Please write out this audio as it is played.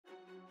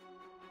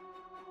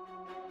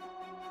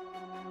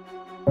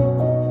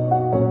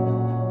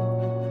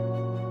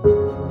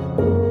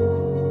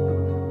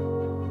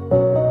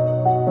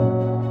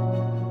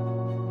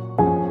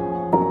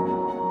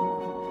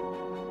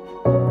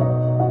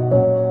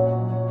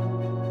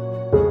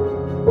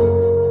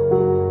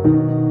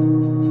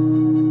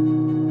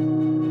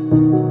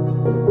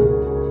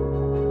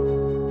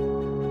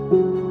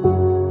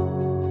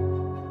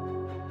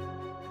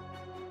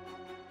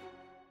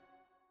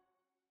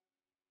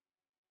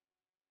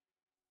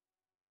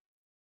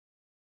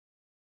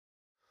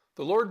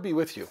The Lord be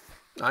with you.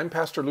 I'm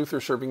Pastor Luther,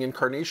 serving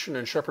Incarnation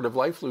and Shepherd of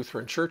Life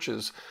Lutheran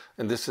Churches,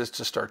 and this is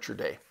To Start Your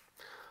Day.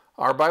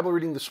 Our Bible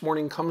reading this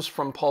morning comes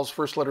from Paul's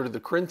first letter to the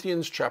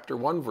Corinthians, chapter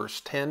 1,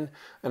 verse 10,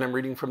 and I'm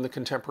reading from the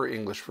Contemporary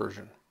English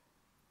Version.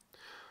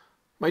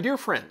 My dear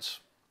friends,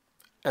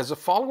 as a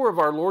follower of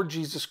our Lord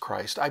Jesus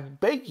Christ, I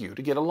beg you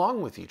to get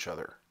along with each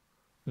other.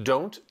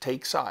 Don't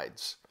take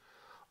sides.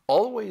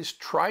 Always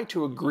try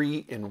to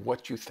agree in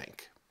what you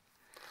think.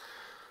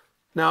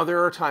 Now,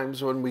 there are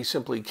times when we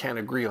simply can't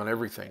agree on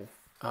everything.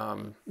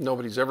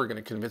 Nobody's ever going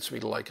to convince me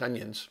to like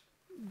onions.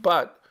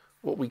 But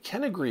what we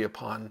can agree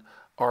upon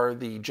are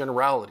the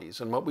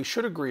generalities, and what we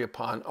should agree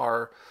upon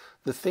are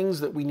the things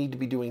that we need to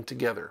be doing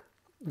together.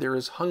 There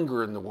is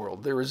hunger in the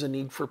world. There is a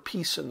need for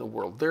peace in the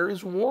world. There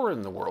is war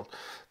in the world.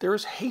 There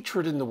is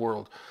hatred in the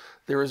world.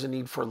 There is a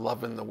need for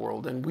love in the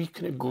world. And we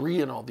can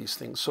agree on all these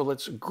things. So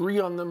let's agree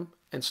on them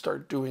and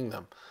start doing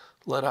them.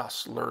 Let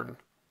us learn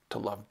to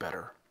love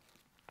better.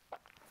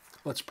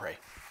 Let's pray.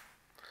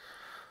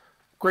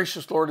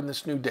 Gracious Lord, in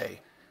this new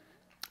day,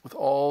 with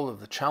all of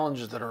the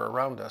challenges that are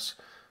around us,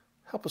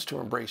 help us to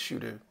embrace you,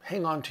 to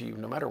hang on to you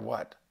no matter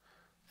what,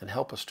 and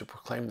help us to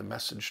proclaim the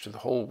message to the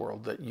whole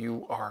world that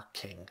you are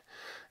King.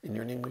 In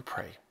your name we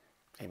pray.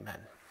 Amen.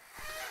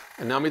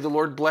 And now may the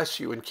Lord bless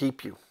you and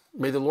keep you.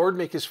 May the Lord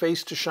make his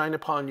face to shine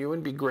upon you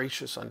and be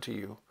gracious unto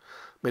you.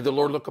 May the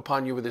Lord look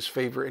upon you with his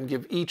favor and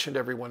give each and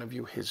every one of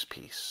you his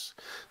peace.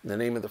 In the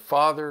name of the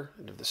Father,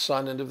 and of the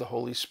Son, and of the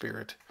Holy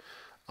Spirit.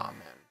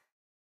 Amen.